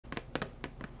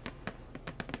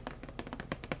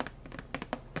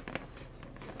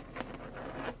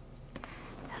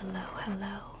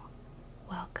Hello,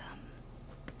 welcome.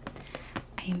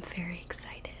 I am very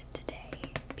excited today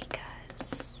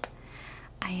because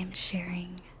I am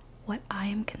sharing what I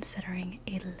am considering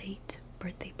a late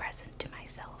birthday present to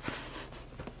myself.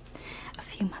 A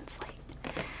few months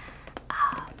late.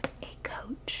 A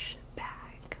Coach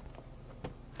bag.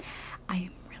 I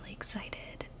am really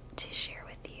excited to share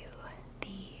with you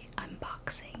the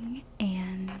unboxing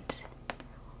and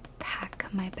pack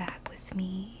my bag with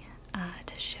me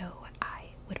to show what I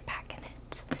would pack in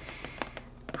it.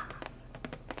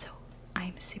 So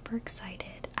I'm super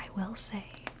excited. I will say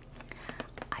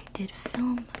I did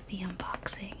film the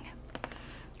unboxing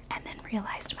and then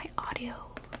realized my audio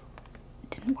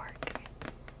didn't work.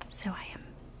 So I am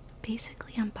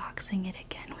basically unboxing it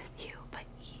again with you, but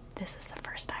this is the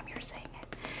first time you're seeing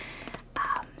it.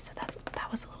 So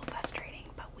that was a little frustrating,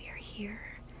 but we are here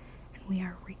and we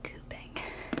are recouping.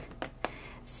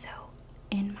 So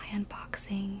in my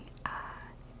unboxing,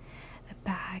 the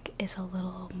bag is a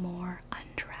little more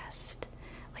undressed.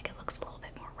 Like, it looks a little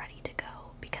bit more ready to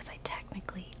go because I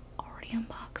technically already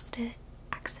unboxed it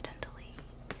accidentally.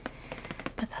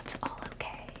 But that's all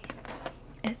okay.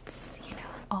 It's,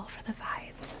 all for the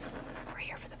vibes. We're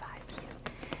here for the vibes.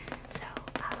 So,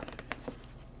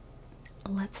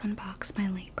 let's unbox my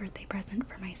late birthday present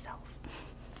for myself.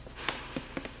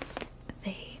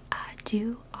 They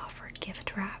do offer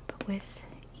gift wrap with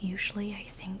usually, I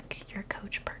think, your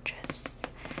Coach purchase,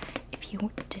 if you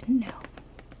didn't know.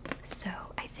 So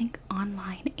I think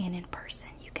online and in person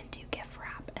you can do gift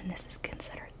wrap, and this is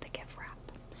considered the gift wrap.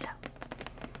 So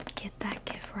get that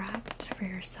gift wrapped for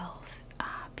yourself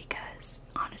because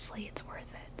honestly it's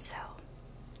worth it. So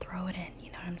throw it in,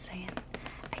 you know what I'm saying?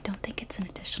 I don't think it's an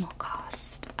additional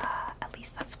cost. At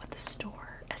least that's what the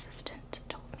store assistant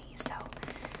told me, so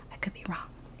I could be wrong.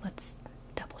 Let's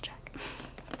double check.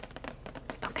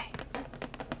 Okay,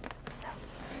 so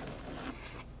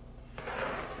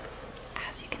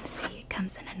as you can see, it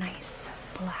comes in a nice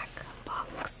black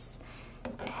box,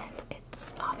 and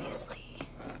it's obviously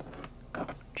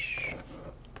Coach.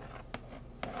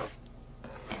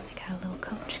 And they got a little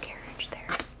Coach carriage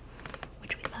there,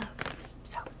 which we love.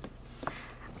 So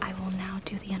I will now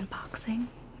do the unboxing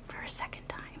for a second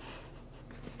time.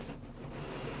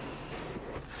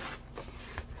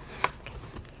 Okay.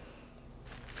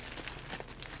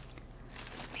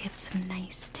 We have some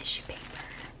nice tissue paper.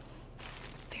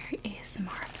 Very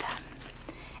ASMR of them.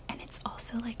 And it's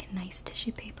also like a nice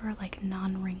tissue paper, like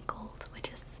non-wrinkled, which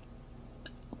is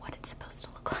what it's supposed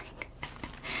to look like.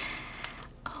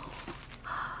 Oh,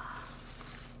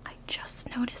 I just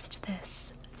noticed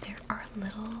this. There are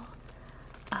little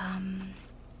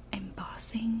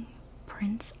embossing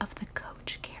prints of the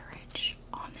Coach carriage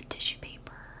on the tissue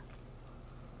paper.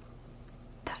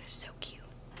 That is so cute.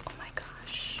 Oh my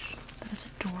gosh, that is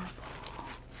adorable.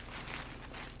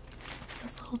 It's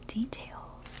those little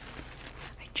details.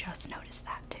 I just noticed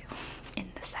that too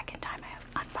in the second time I have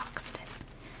unboxed it.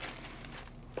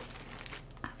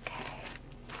 Okay,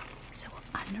 so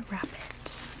we'll unwrap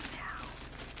it now.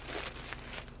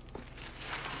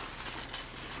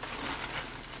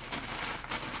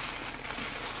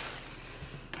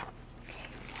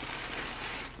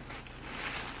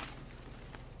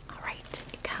 Alright,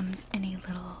 it comes in a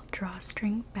little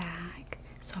drawstring bag,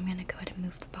 so I'm going to go ahead and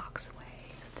move the box away.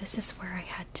 So this is where I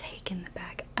had taken the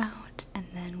bag out and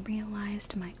then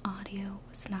realized my audio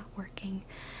was not working,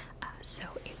 so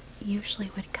it usually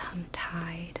would come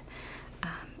tied,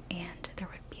 and there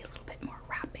would be a little bit more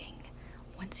wrapping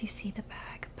once you see the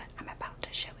bag, but I'm about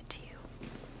to show it to you.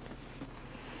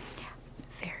 Yeah,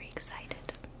 very excited.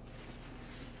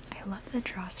 I love the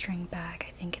drawstring bag.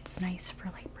 I think it's nice for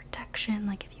like protection,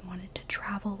 like if you wanted to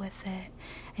travel with it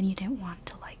and you didn't want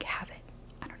to like have it,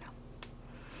 I don't know,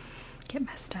 get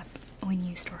messed up when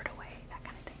you store it away, that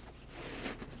kind of thing.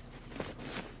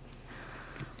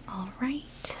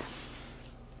 Alright.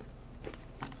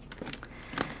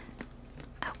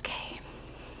 Okay.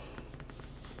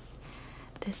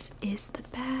 This is the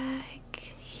bag.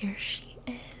 Here she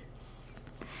is.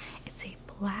 It's a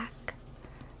black,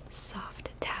 soft,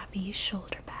 tabby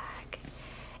shoulder bag,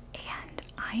 and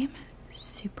I am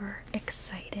super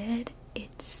excited.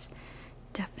 It's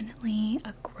definitely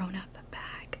a grown-up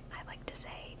bag, I like to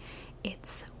say.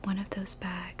 It's one of those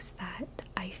bags that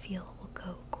I feel will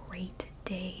go great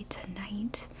day to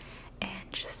night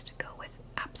and just go with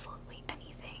absolutely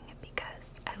anything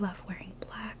because I love wearing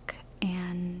black,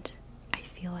 and I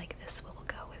feel like this will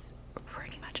go with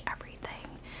pretty much everything.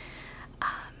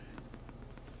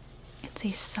 It's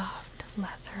a soft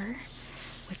leather,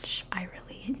 which I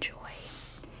really enjoy.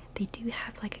 They do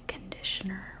have like a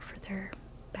conditioner for their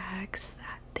bags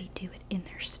that they do it in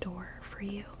their store for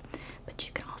you, but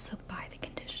you can also buy the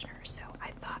conditioner. So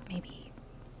I thought maybe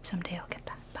someday I'll get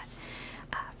that, but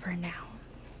for now,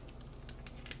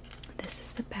 this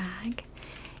is the bag.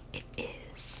 It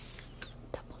is,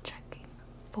 double checking,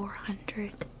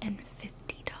 $450.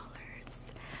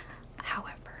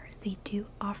 However, they do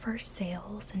offer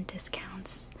sales and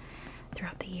discounts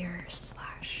throughout the year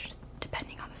 /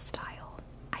 depending on the style.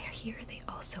 I hear they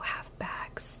also have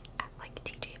bags at like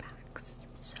TJ Maxx,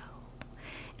 so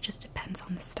it just depends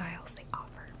on the styles they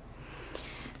offer.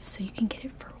 So you can get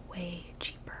it for way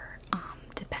cheaper,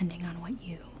 depending on what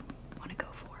you want to go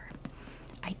for.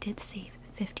 I did save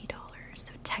 $50,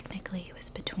 so technically it was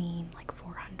between like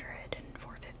 $400 and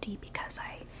 $450 because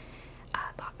I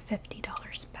got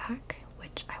 $50 back,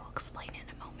 which I will explain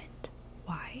in a moment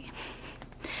why.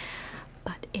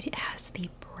 But it has the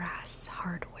brass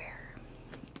hardware.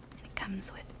 It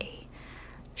comes with a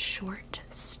short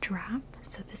strap,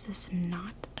 so this is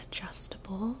not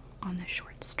adjustable on the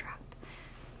short strap.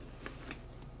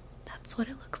 That's what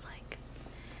it looks like.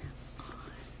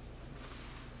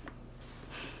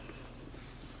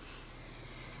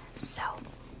 So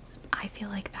I feel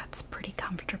like that's pretty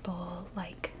comfortable,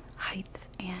 like height,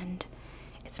 and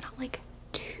it's not like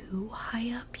too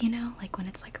high up, you know, like when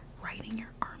it's like right in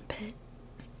your armpit.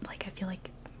 Like I feel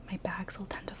like my bags will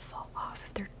tend to fall off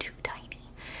if they're too tiny.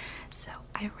 So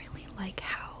I really like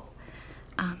how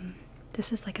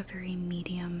this is like a very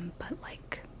medium but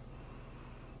like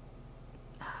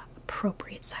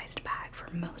appropriate sized bag for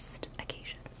most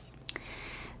occasions.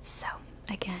 So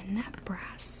again,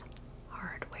 brass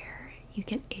hardware. You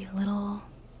get a little,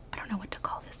 I don't know what to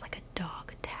call this, like a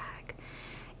dog tag,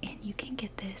 and you can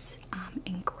get this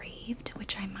engraved,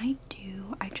 which I might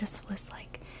do. I just was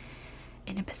like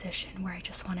in a position where I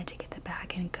just wanted to get the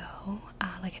bag and go,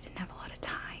 like I didn't have a lot of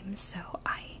time, so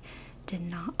I did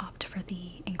not opt for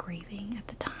the engraving at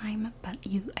the time, but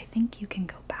I think you can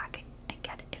go back and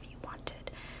get it if you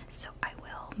wanted, so I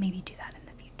will maybe do that in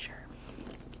the future.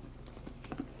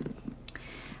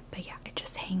 But yeah, it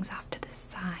just hangs off to the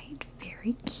side,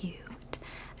 very cute,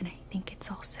 and I think it's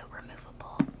also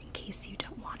removable in case you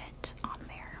don't want it on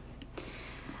there.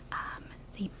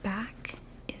 The back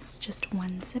is just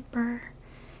one zipper.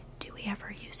 Do we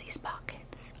ever use these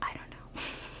pockets? I don't know.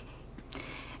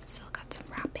 It's still got some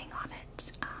wrapping on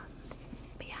it.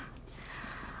 But yeah,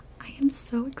 I am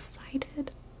so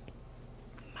excited.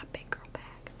 My big girl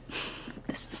bag.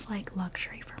 This is like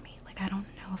luxury for me. Like I don't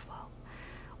know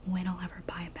when I'll ever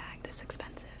buy a bag this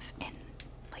expensive in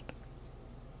like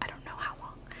I don't know how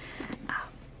long.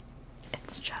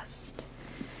 It's just,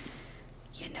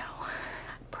 you know,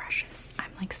 precious.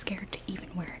 I'm like scared to even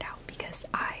wear it out because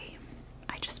I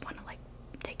just want to like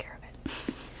take care of it.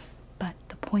 But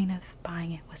the point of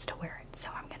buying it was to wear it, so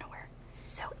I'm gonna wear it.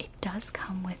 So it does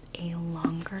come with a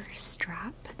longer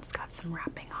strap. It's got some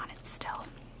wrapping on it still.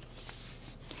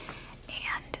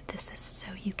 And this is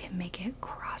so you can make it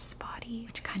crossbody,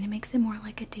 which kind of makes it more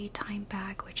like a daytime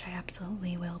bag, which I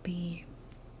absolutely will be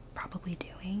probably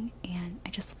doing. And I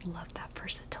just love that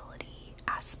versatility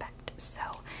aspect. So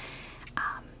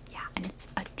yeah, and it's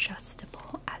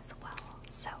adjustable as well.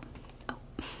 So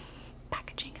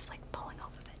packaging is like pulling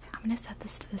off of it. I'm gonna set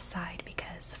this to the side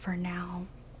because for now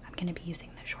I'm gonna be using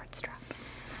the short strap.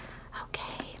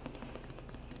 Okay,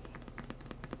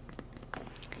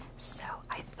 so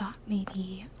I thought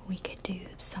maybe we could do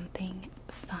something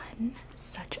fun,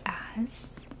 such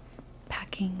as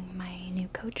packing my new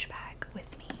Coach bag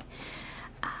with me.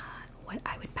 What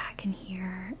I would pack in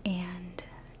here and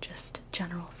just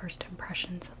general first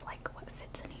impressions of like what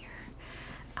fits in here.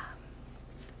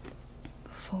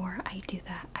 Before I do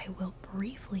that, I will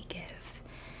briefly give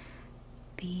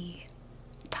the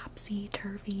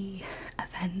topsy-turvy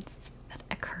events that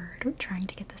occurred trying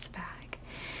to get this bag.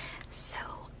 So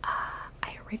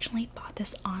I originally bought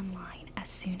this online as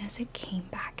soon as it came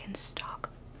back in stock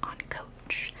on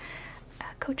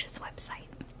Coach's website.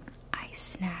 I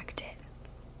snagged it,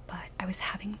 but I was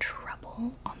having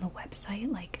trouble on the website.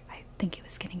 Like I think it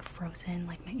was getting frozen,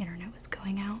 like my internet was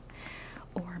going out,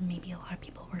 or maybe a lot of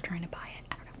people were trying to buy it.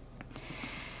 I don't know.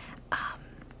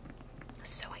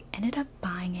 So I ended up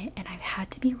buying it, and I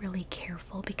had to be really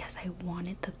careful because I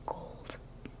wanted the gold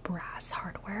brass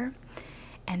hardware.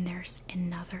 And there's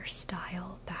another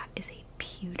style that is a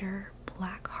pewter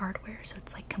black hardware, so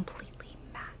it's like completely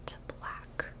matte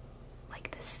black,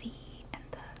 like the sea and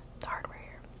the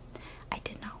hardware. I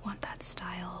did not want that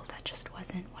style. That just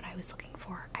wasn't what I was looking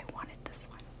for. I wanted this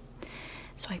one.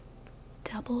 So I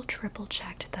double, triple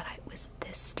checked that it was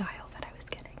this style that I was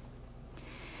getting.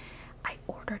 I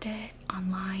ordered it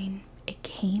online. It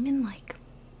came in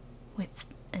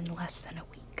less than a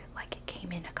week.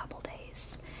 came in a couple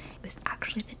days. It was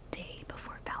actually the day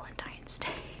before Valentine's Day.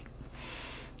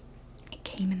 It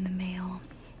came in the mail.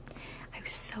 I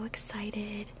was so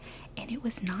excited, and it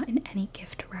was not in any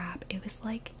gift wrap. It was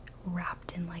like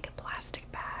wrapped in like a plastic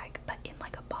bag, but in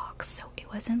like a box. So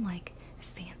it wasn't like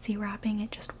fancy wrapping,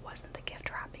 it just wasn't the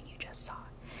gift wrapping you just saw.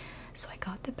 So I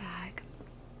got the bag,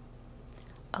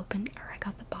 I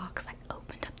got the box, I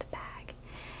opened up the bag,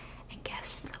 and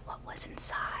guess what was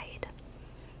inside?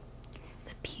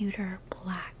 The pewter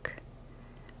black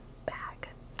bag.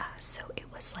 So it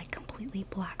was like completely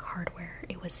black hardware.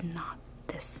 It was not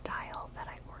this style that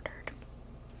I ordered.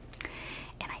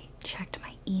 And I checked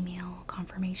my email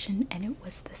confirmation, and it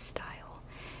was this style.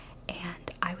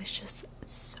 And I was just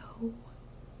so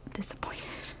disappointed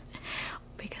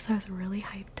because I was really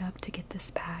hyped up to get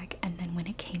this bag, and then when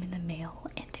it came in the mail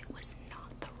and it was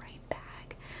not the right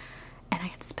bag, and I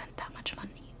had spent that much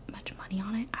money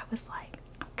on it, I was like,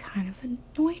 I'm kind of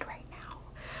annoyed right now.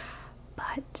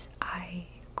 But I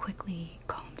quickly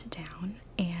calmed down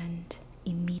and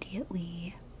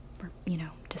immediately,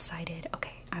 decided,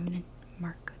 okay, I'm gonna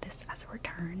mark this as a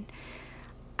return.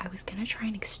 I was gonna try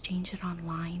and exchange it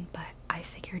online, but I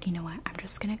figured, you know what, I'm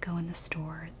just gonna go in the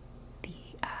store. The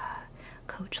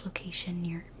Coach location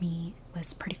near me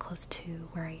was pretty close to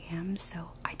where I am,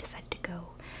 so I decided to go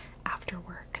after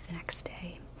work the next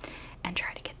day and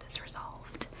try to get this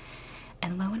resolved.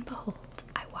 And lo and behold,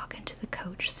 I walk into the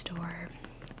Coach store,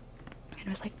 and it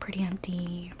was like pretty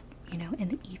empty, in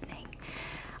the evening,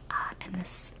 and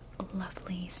this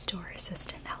lovely store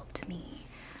assistant helped me.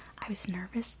 I was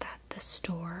nervous that the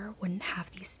store wouldn't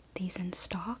have these in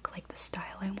stock, like the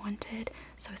style I wanted,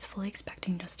 so I was fully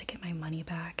expecting just to get my money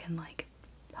back and like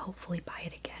hopefully buy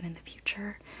it again in the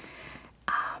future.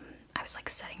 I was like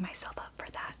setting myself up for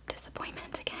that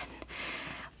disappointment again,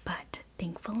 but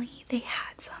thankfully they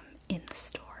had some in the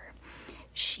store.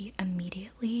 She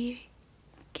immediately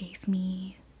gave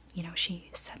me, she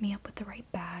set me up with the right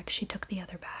bag. She took the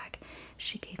other bag.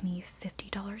 She gave me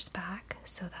 $50 back,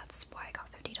 so that's why I got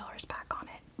 $50 back on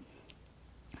it.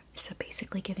 So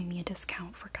basically giving me a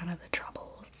discount for kind of the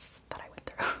troubles that I went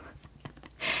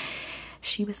through.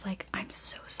 She was like, I'm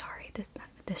so sorry that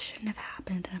this shouldn't have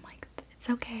happened. And I'm like, it's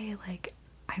okay. Like,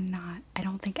 I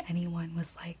don't think anyone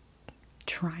was like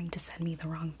trying to send me the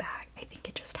wrong bag. I think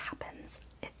it just happens.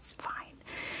 It's fine.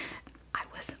 I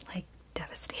wasn't like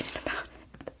devastated about it.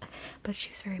 But she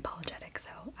was very apologetic, so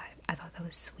I thought that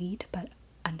was sweet but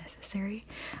unnecessary.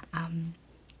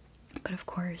 But of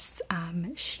course,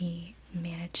 she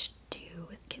managed to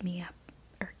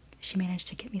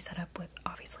get me set up with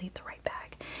obviously the right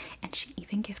bag, and she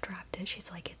even gift wrapped it. She's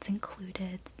like, it's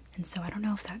included, and so I don't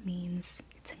know if that means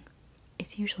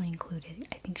it's usually included.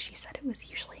 I think she said it was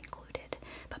usually included,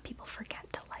 but people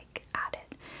forget to like add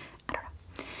it. I don't know.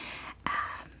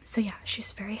 So yeah, she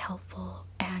was very helpful,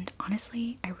 and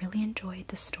honestly, I really enjoyed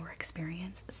the store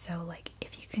experience. So like,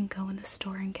 if you can go in the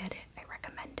store and get it, I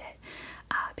recommend it,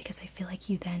 because I feel like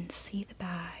you then see the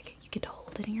bag, you get to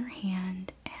hold it in your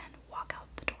hand and walk out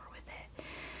the door with it.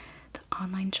 The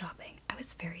online shopping, I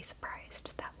was very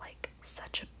surprised that like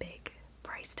such a big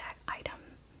price tag item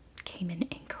came in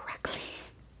incorrectly.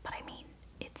 But I mean,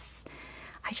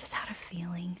 I just had a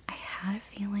feeling. I had a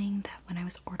feeling that when I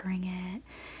was ordering it,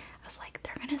 I was like,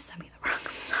 they're gonna send me the wrong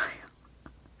style.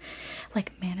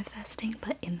 Like manifesting,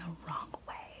 but in the wrong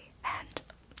way. And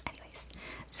anyways,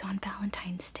 so on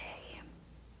Valentine's Day,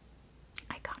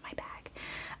 I got my bag.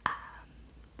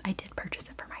 I did purchase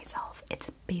it for myself. It's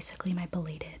basically my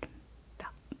belated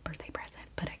birthday present,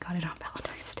 but I got it on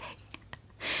Valentine's Day.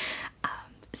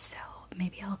 So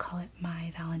maybe I'll call it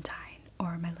my Valentine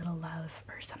or my little love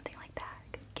or something like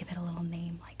that. Give it a little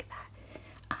name like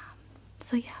that.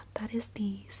 So yeah, that is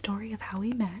the story of how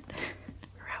we met,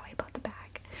 or how I bought the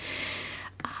bag.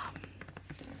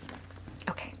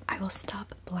 Okay, I will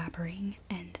stop blabbering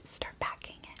and start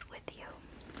packing it with you.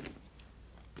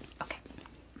 Okay,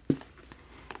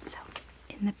 so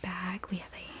in the bag we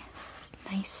have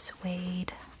a nice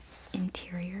suede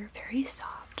interior, very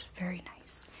soft, very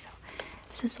nice. So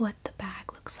this is what the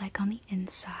bag looks like on the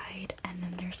inside, and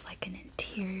then there's like an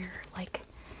interior like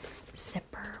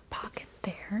zipper pocket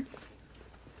there.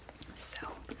 So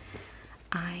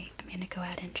I am going to go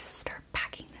ahead and just start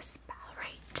packing this bag.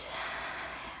 Right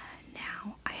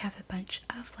now I have a bunch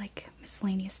of like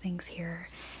miscellaneous things here,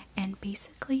 and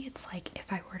basically it's like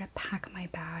if I were to pack my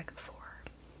bag for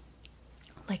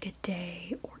like a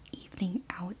day or evening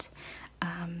out,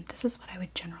 this is what I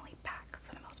would generally pack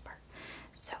for the most part.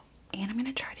 So, and I'm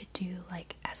gonna try to do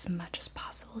like as much as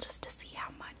possible just to see how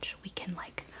much we can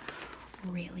like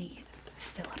really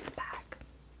fill up the bag.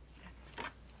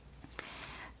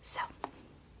 So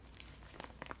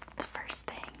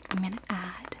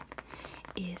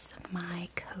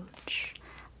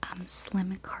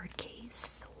slim card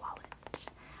case wallet.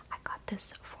 I got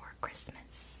this for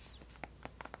Christmas.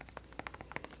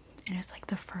 And it was like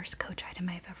the first Coach item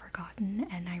I've ever gotten,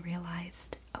 and I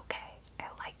realized, okay, I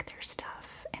like their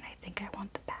stuff, and I think I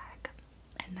want the bag.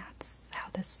 And that's how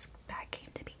this bag came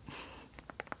to be.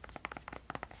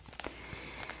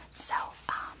 So,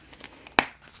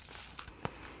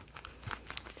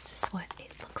 this is what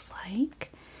it looks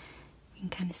like. You can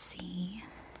kind of see.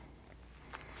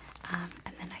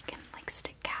 And then I can like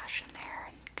stick cash in there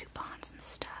and coupons and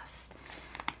stuff.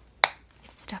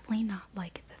 It's definitely not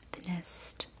like the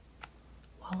thinnest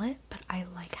wallet, but I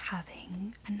like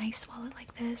having a nice wallet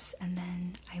like this, and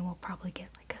then I will probably get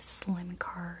like a slim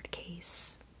card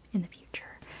case in the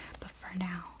future. But for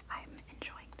now, I'm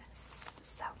enjoying this.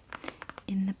 So,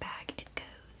 in the bag it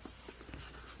goes.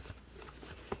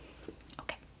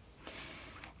 Okay.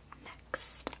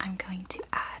 Next, I'm going to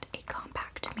add a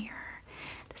compact mirror.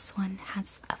 This one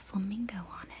has a flamingo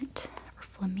on it, or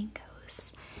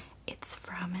flamingos. It's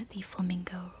from the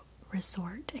Flamingo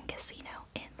Resort and Casino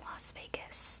in Las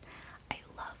Vegas. I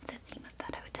love the theme of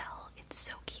that hotel. It's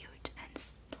so cute, and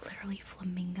it's literally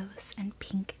flamingos and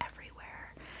pink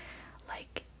everywhere.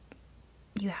 Like,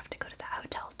 you have to go to that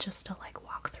hotel just to like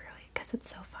walk through it because it's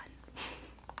so fun.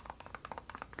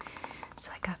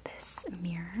 So I got this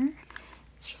mirror.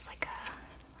 It's just like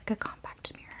a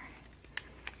compact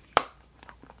mirror.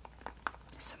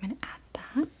 So I'm gonna add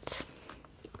that.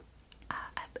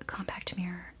 A compact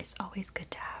mirror is always good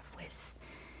to have with,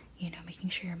 you know, making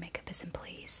sure your makeup is in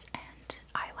place and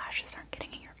eyelashes aren't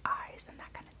getting in your eyes and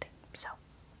that kind of thing. So,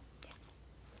 yeah.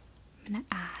 I'm gonna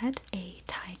add a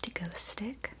Tide to Go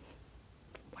stick.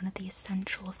 One of the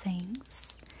essential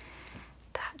things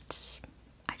that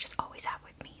I just always have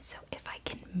with me. So if I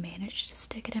can manage to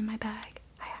stick it in my bag,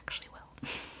 I actually will.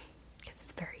 Because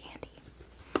it's very handy.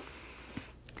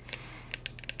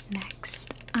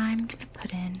 Next, I'm gonna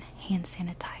put in hand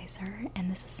sanitizer,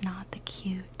 and this is not the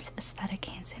cute aesthetic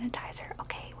hand sanitizer.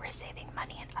 Okay, we're saving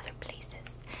money in other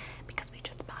places because we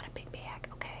just bought a big bag.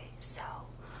 Okay, so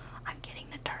I'm getting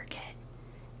the Target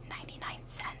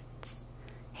 99-cent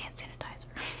hand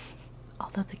sanitizer.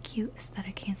 Although the cute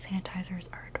aesthetic hand sanitizers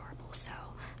are adorable, so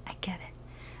I get it.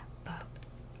 But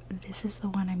this is the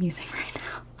one I'm using right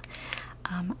now.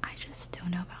 I just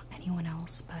don't know about anyone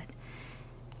else, but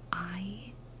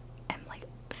I am like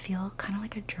feel kind of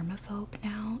like a germaphobe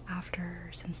now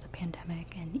since the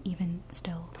pandemic, and even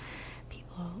still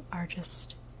people are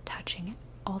just touching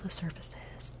all the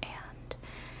surfaces, and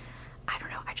I don't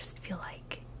know, I just feel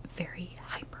like very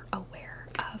hyper aware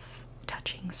of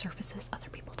touching surfaces other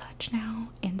people touch now,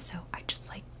 and so I just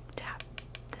like to have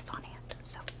this on hand,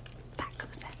 so that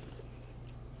goes in.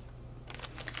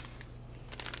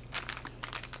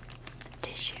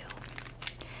 Tissue.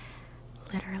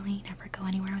 Literally never go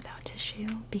anywhere without tissue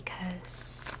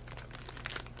because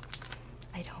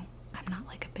I'm not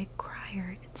like a big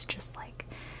crier. It's just like,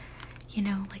 you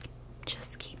know, like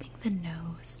just keeping the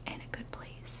nose in a good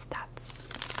place. I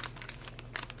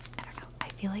don't know, I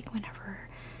feel like whenever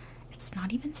it's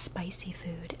not even spicy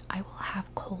food, I will have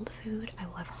cold food, I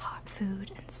will have hot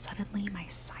food, and suddenly my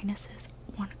sinuses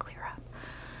want to clear up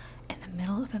in the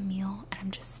middle of a meal,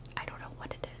 and I don't know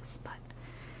what it is, but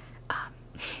I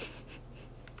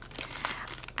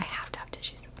have to have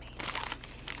tissues with me, so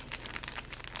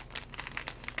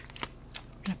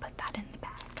I'm gonna put that in the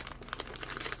bag.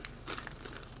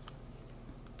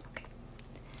 Okay.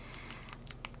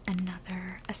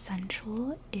 Another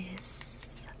essential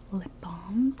is lip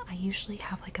balm. I usually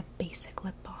have like a basic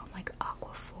lip balm, like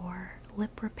Aquaphor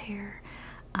lip repair.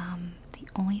 The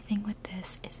only thing with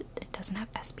this is it doesn't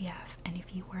have SPF, and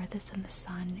if you wear this in the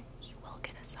sun, you will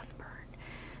get a sunburn.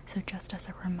 So just as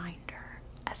a reminder,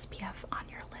 SPF on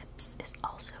your lips is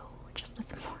also just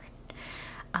as important.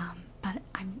 But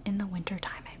I'm in the winter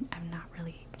time, I'm not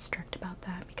really strict about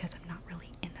that because I'm not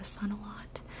really in the sun a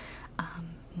lot,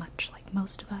 much like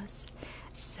most of us.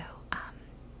 So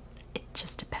it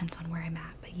just depends on where I'm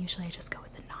at, but usually I just go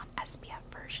with the non-SPF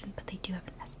version, but they do have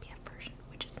an SPF version,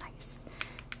 which is nice.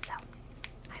 So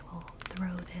I will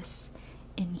throw this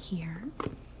in here.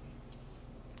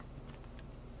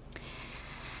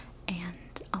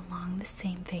 And along the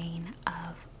same vein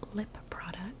of lip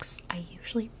products, I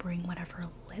usually bring whatever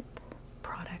lip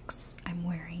products I'm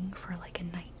wearing for like a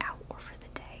night out or for the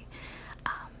day.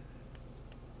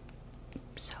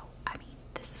 So, I mean,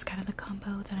 this is kind of the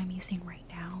combo that I'm using right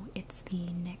now. It's the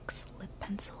NYX lip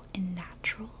pencil in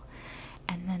natural,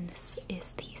 and then this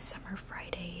is the Summer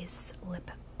Fridays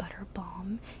lip butter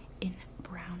balm in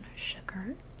brown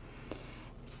sugar.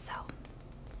 So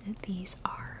these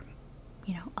are,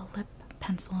 you know, a lip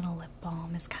pencil and a lip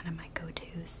balm is kind of my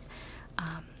go-tos.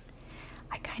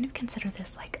 I kind of consider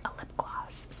this like a lip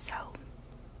gloss, so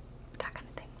that kind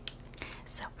of thing.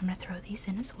 So I'm gonna throw these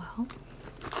in as well.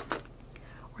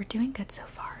 We're doing good so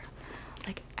far.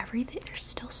 Like everything, there's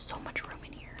still so much room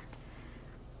in here.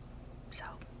 So,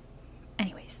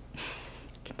 anyways,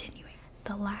 continuing.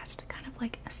 The last kind of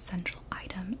like essential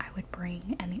item I would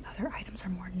bring, and the other items are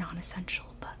more non-essential,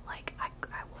 but like I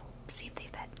will see if they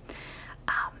fit.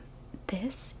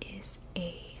 This is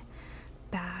a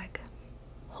bag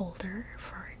holder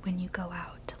for when you go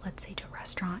out, let's say to a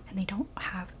restaurant, and they don't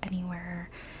have anywhere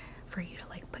for you to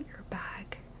like put your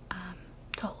bag,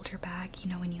 to hold your bag, you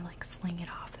know, when you like sling it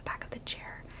off the back of the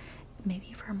chair.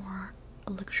 Maybe for more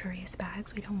luxurious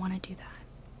bags, we don't want to do that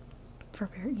for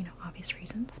very, you know, obvious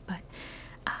reasons, but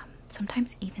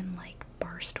sometimes even like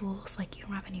bar stools, like you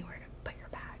don't have anywhere to put your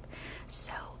bag.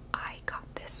 So I got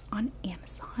this on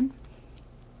Amazon,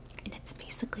 and it's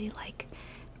basically like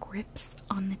grips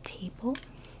on the table,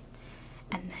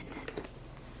 and then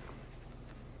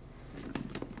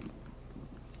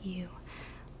you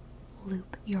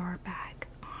loop your bag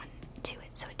onto it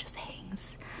so it just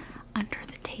hangs under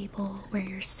the table where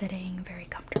you're sitting very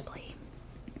comfortably.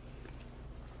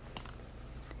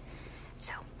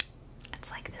 So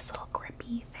it's like this little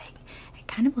grippy thing. It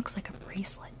kind of looks like a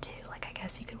bracelet too. Like I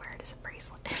guess you could wear it as a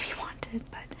bracelet if you wanted,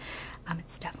 but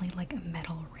it's definitely like a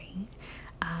metal ring.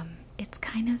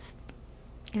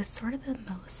 It was sort of the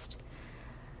most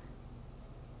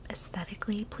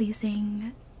aesthetically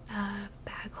pleasing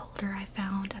bag holder I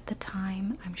found at the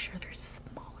time. I'm sure there's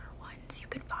smaller ones you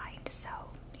could find, so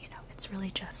you know, it's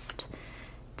really just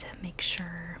to make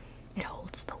sure it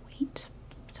holds the weight.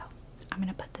 So I'm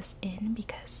gonna put this in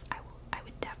because I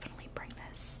would definitely bring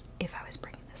this if I was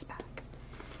bringing this back.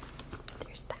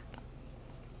 There's that.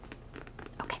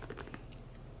 Okay,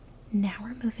 now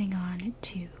we're moving on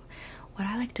to what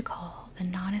I like to call the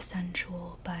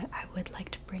non-essential, but I would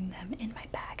like to bring them in my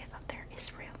bag if there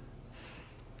is room.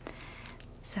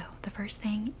 So the first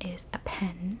thing is a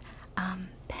pen.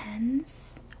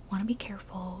 Pens, want to be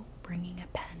careful bringing a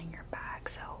pen in your bag.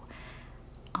 So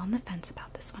on the fence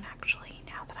about this one actually,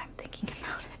 now that I'm thinking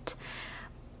about it.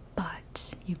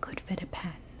 But you could fit a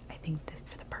pen. I think that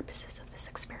for the purposes of this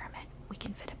experiment, we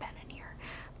can fit a pen in here.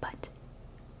 But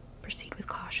proceed with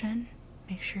caution.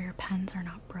 Make sure your pens are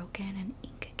not broken and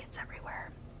ink gets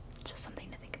everywhere. It's just something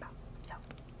to think about. So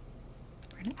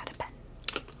we're gonna add a pen.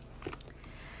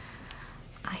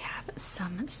 I have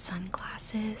some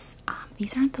sunglasses.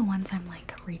 These aren't the ones I'm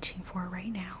like reaching for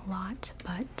right now a lot,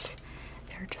 but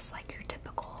they're just like your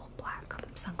typical black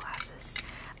sunglasses,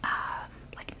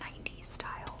 like 90s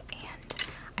style. And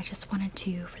I just wanted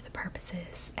to, for the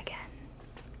purposes again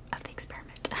of the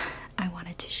experiment, I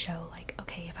wanted to show like,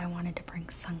 okay, if I wanted to bring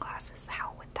sunglasses,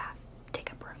 how would that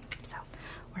take up room? So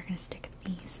we're gonna stick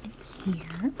these in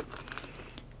here.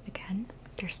 Again,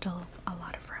 there's still a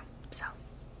lot of room, so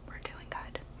we're doing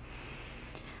good.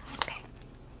 Okay.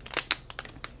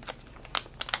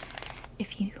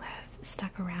 If you have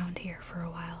stuck around here for a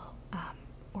while,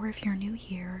 or if you're new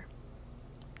here,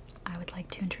 I would like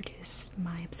to introduce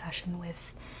my obsession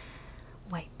with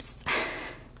wipes.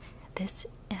 This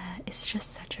is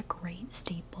just such a great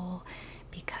staple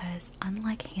because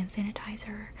unlike hand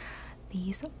sanitizer,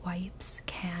 these wipes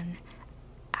can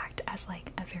act as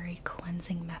like a very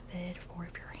cleansing method for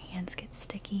if your hands get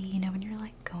sticky, you know, when you're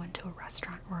like going to a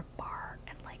restaurant or a bar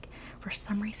and like for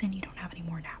some reason you don't have any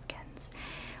more napkins,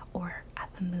 or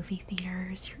at the movie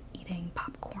theaters you're eating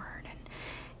popcorn and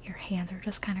your hands are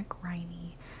just kind of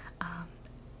grimy.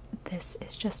 This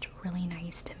is just really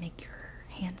nice to make your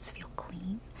hands feel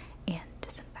clean and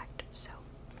disinfect. So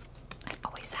I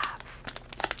always have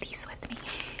these with me.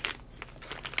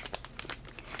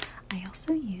 I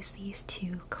also use these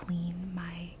to clean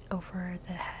my over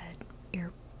the head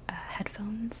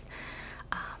headphones.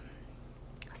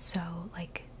 So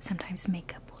like sometimes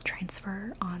makeup will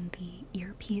transfer on the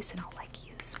earpiece and I'll like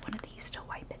use one of these to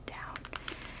wipe it down,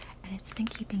 and it's been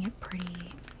keeping it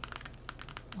pretty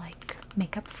like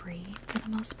makeup free for the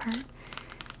most part.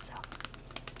 So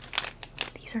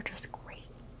these are just great.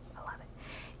 I love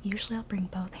it. Usually I'll bring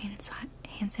both hand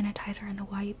sanitizer and the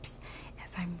wipes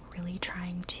if I'm really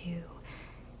trying to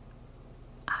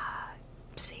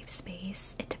save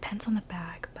space. It depends on the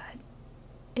bag, but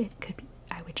it could be,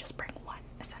 I would just bring one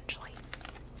essentially,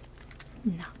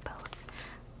 not both.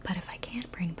 But if I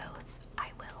can't bring both, I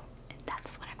will, and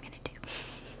that's what I'm gonna do.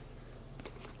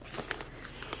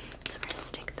 So we're gonna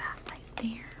stick that right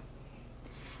there.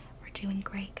 We're doing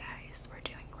great, guys. We're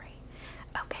doing great.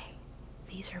 Okay,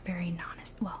 these are very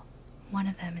well, one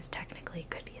of them is technically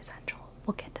could be essential.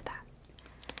 We'll get to that.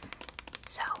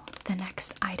 The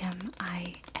next item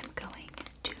I am going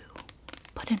to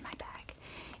put in my bag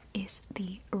is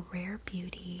the Rare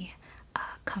Beauty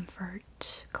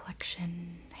Comfort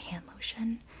Collection hand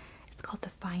lotion. It's called the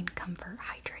Fine Comfort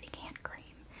Hydrating Hand Cream.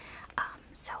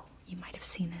 So you might have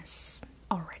seen this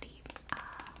already,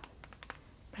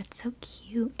 but it's so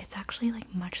cute. It's actually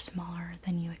like much smaller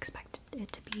than you expected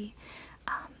it to be.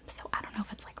 So I don't know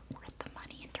if it's like worth the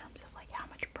money in terms of like how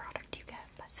much product you get.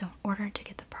 But so in order to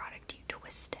get the product, you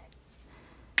twist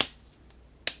it.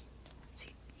 So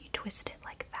you twist it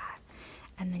like that,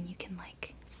 and then you can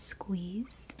like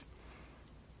squeeze.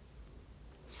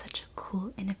 Such a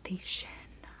cool innovation.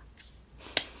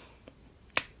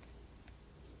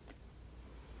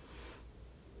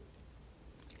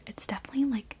 It's definitely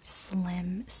like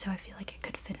slim, so I feel like it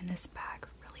could fit in this bag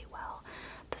really well.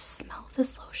 The smell of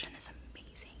this lotion is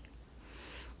amazing.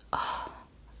 Oh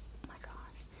my god.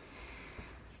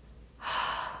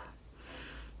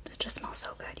 It just smells so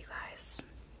good, you guys.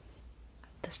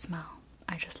 The smell,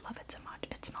 I just love it so much.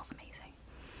 It smells amazing.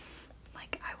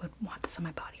 Like, I would want this on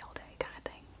my body all day, kind of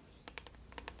thing.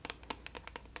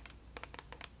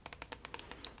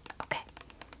 Okay,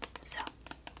 so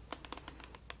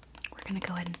we're gonna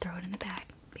go ahead and throw it in the bag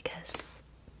because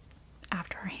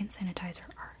after our hand sanitizer,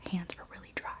 our hands are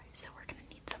really dry, so we're gonna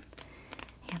need some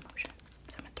hand lotion.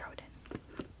 So I'm gonna throw it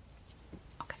in.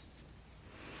 Okay.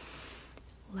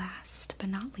 Last but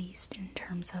not least, in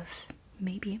terms of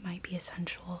maybe it might be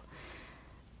essential,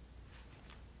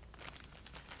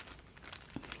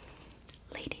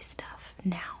 lady stuff.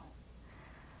 Now,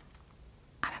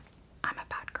 I'm a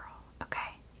bad girl,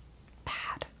 okay?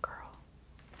 Bad girl.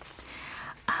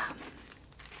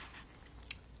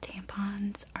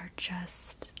 Tampons are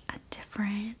just a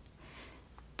different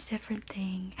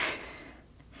thing.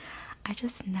 I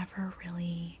just never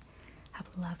really have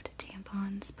loved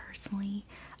tampons personally.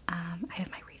 I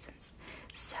have my reasons.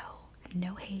 So,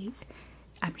 no hate.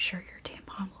 I'm sure your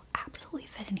tampon will absolutely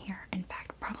fit in here. In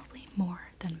fact, probably more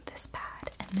than this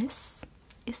pad. And this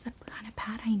is the kind of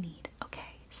pad I need.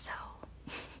 Okay, so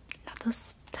not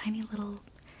those tiny little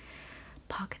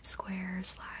pocket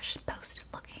squares / post-it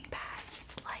looking pads,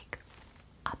 like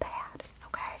a pad.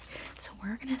 Okay, so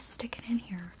we're gonna stick it in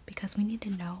here because we need to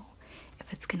know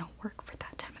if it's gonna work for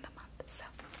that time of the month. So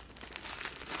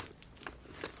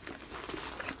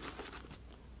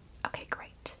okay,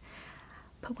 great.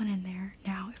 Put one in there.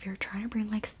 Now, if you're trying to bring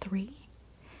like 3,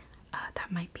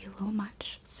 that might be a little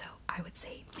much. So I would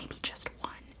say maybe just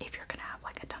 1 if you're gonna have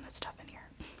like a ton of stuff in here.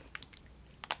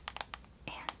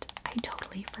 And I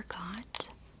totally forgot,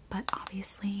 but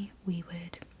obviously we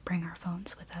would bring our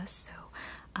phones with us. So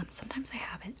sometimes I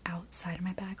have it outside of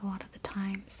my bag a lot of the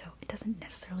time, so it doesn't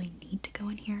necessarily need to go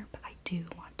in here, but I do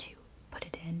want to put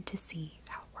it in to see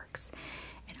how it works.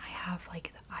 And I have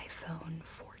like the iPhone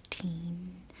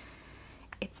 14.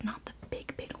 It's not the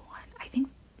big one. I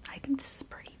think this is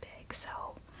pretty big,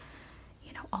 so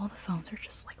you know, all the phones are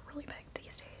just like really big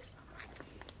these days.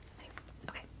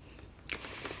 Okay.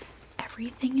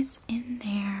 Everything is in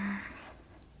there.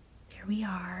 There we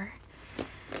are.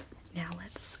 Now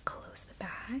let's close the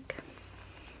bag.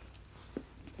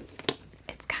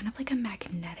 It's kind of like a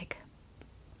magnetic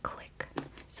click,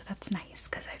 so that's nice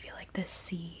because I feel like this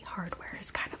C hardware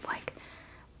is kind of like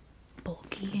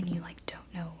bulky and you like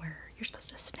don't know where you're supposed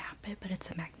to snap it, but it's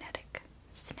a magnetic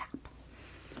snap.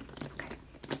 Okay.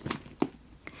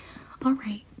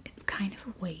 Alright, it's kind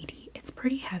of weighty. It's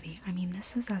pretty heavy. I mean,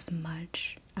 this is as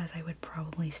much as I would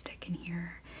probably stick in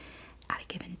here at a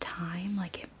given time.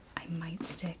 Like, I might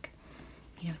stick,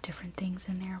 you know, different things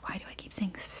in there. Why do I keep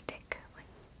saying stick? Like,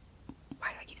 why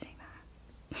do I keep saying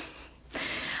that?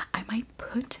 I might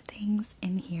put things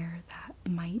in here that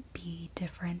might be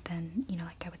different than, you know,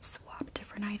 like I would swap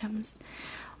different items.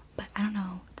 But I don't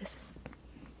know. It's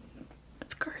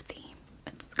girthy.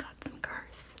 It's got some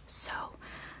girth. So,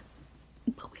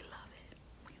 but we love it.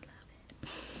 We love it.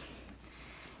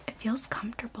 It feels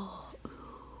comfortable.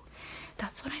 Ooh,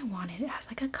 that's what I wanted. It has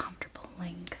like a comfortable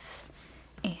length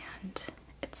and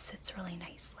it sits really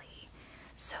nicely.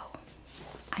 So,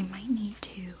 I might need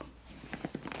to.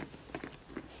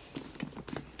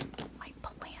 My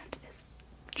plant is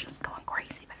just going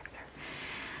crazy back there.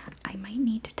 I might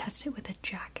need to test it with a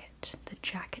jacket. The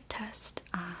jacket test,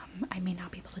 I may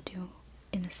not be able to do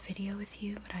in this video with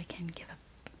you, but I can give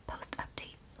a post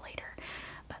update later.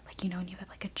 But like, you know, when you have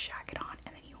like a jacket on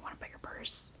and then you want to put your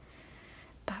purse,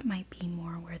 that might be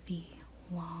more where the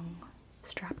long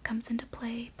strap comes into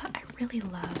play. But I really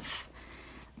love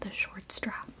the short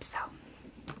strap, so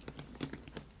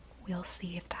we'll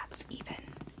see if that's even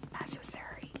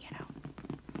necessary, you know.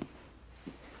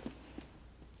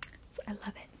 I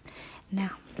love it.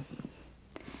 Now,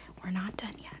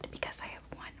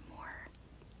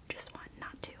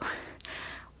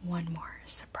 one more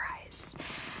surprise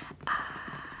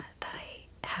that I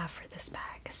have for this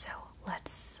bag. So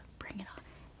let's bring it on.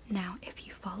 Now, if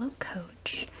you follow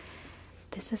Coach,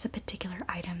 this is a particular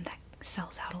item that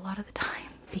sells out a lot of the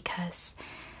time because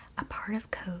a part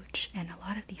of Coach and a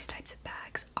lot of these types of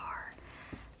bags are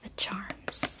the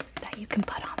charms that you can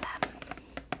put on them.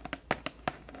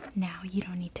 Now, you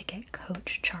don't need to get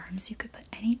Coach charms. You could put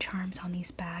any charms on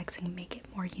these bags and make it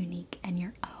more unique and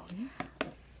your own.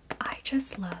 I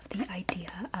just love the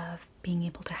idea of being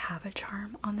able to have a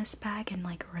charm on this bag and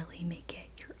like really make it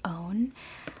your own.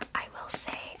 I will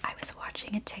say I was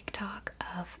watching a TikTok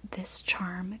of this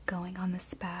charm going on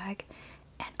this bag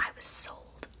and I was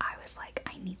sold. I was like,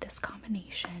 I need this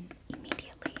combination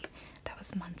immediately. That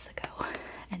was months ago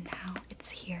and now it's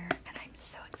here and I'm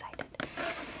so excited.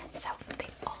 So they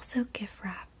also gift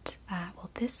wrapped, well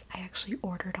this I actually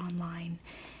ordered online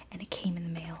and it came in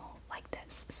the mail like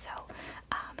this. So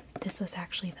this was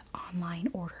actually the online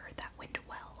order that went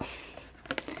well.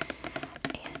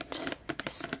 And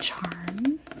this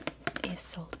charm is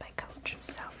sold by Coach,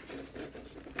 so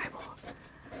I will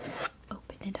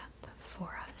open it up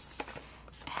for us.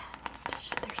 And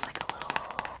there's like a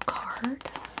little card.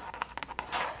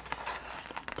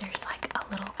 There's like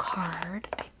a little card.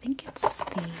 I think it's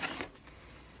the,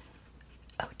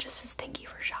 oh, it just says thank you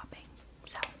for shopping.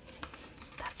 So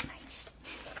that's nice.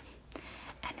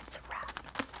 And it's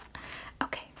wrapped.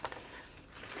 Okay.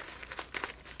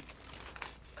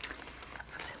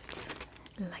 So it's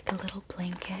like a little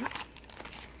blanket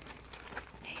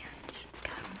and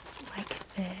comes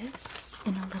like this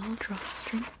in a little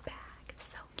drawstring bag. It's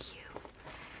so cute.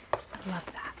 I love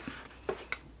that.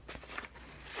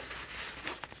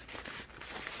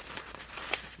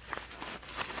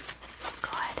 So go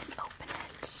ahead and open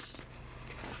it.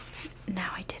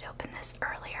 Now I did open this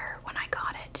earlier when I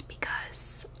got it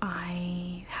because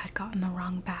I had gotten the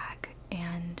wrong bag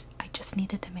and I just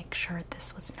needed to make sure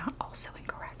this was not also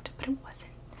incorrect, but it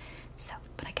wasn't. So,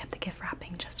 but I kept the gift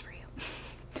wrapping just for you.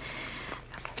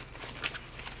 Okay.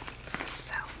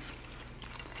 So,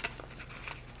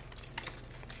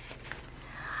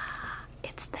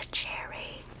 it's the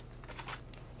cherry.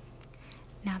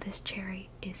 Now this cherry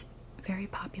is very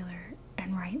popular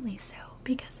and rightly so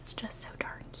because it's just so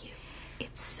darn cute.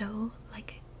 It's so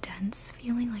like dense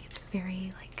feeling, like it's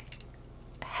very like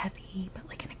heavy but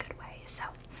like in a good way. So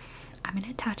I'm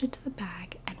gonna attach it to the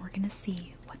bag and we're gonna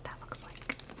see what that looks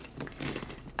like.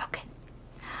 Okay,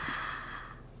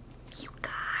 you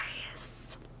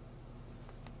guys,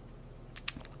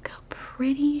 look how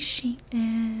pretty she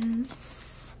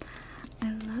is.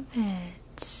 I love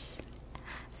it.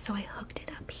 So I hooked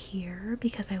it up here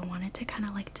because I wanted to kind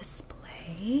of like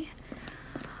display.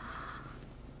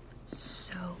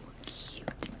 So cute.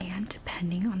 And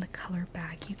depending on the color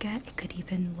bag you get, it could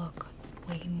even look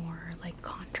way more like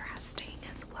contrasting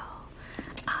as well.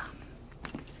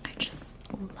 I just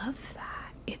love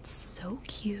that. It's so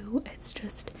cute. It's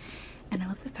just, and I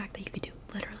love the fact that you could do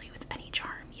it literally with any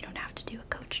charm. You don't have to do a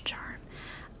Coach charm.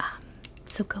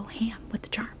 So go ham with the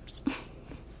charms.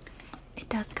 It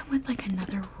does come with like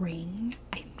another ring,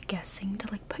 I'm guessing,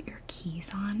 to like put your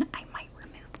keys on. I might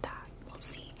remove that. We'll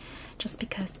see. Just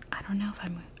because I don't know if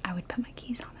I would put my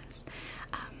keys on this.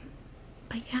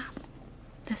 But yeah,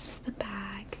 this is the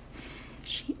bag.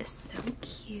 She is so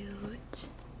cute,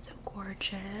 so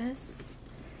gorgeous.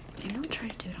 Maybe I'll try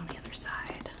to do it on the other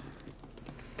side.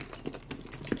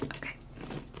 Okay,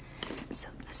 so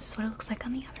this is what it looks like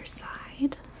on the other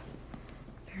side.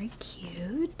 Very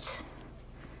cute.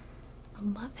 I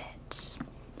love it.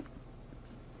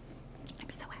 I'm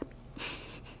so happy.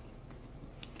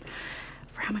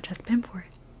 For how much I spent for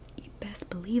it, you best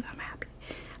believe I'm happy.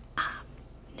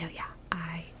 No, yeah,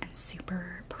 I am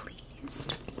super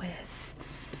pleased with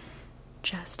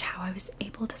just how I was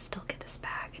able to still get this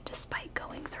bag despite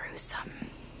going through some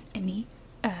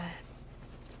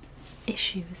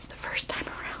issues the first time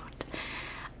around.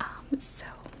 So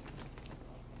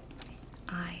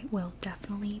I will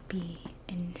definitely be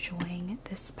enjoying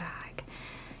this bag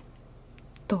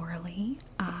thoroughly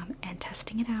and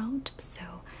testing it out.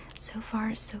 So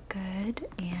far so good,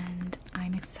 and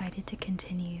I'm excited to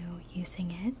continue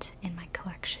using it in my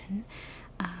collection.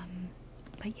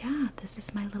 But yeah, this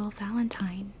is my little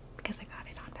Valentine because I got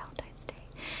it on Valentine's Day,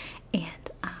 and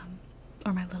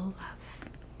or my little love,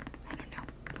 I don't know,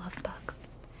 love bug,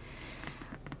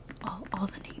 all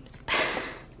the names.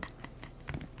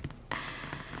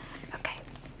 Okay,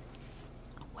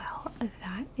 well,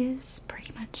 that is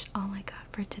pretty much all I got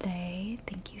for today.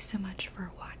 Thank you so much for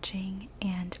watching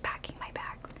and packing my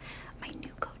bag, my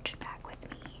new Coach bag with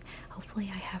me.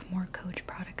 Hopefully I have more Coach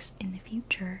products in the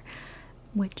future,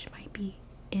 which might be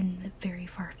in the very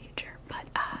far future, but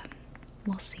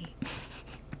we'll see.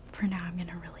 For now, I'm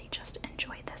gonna really just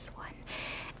enjoy this one,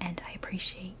 and I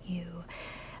appreciate you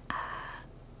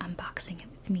unboxing it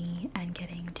with me and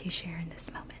getting to share in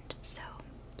this moment. So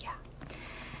yeah,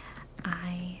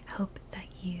 I hope that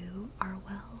you are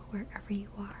well wherever you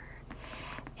are,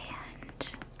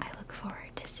 and I look forward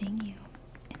to seeing you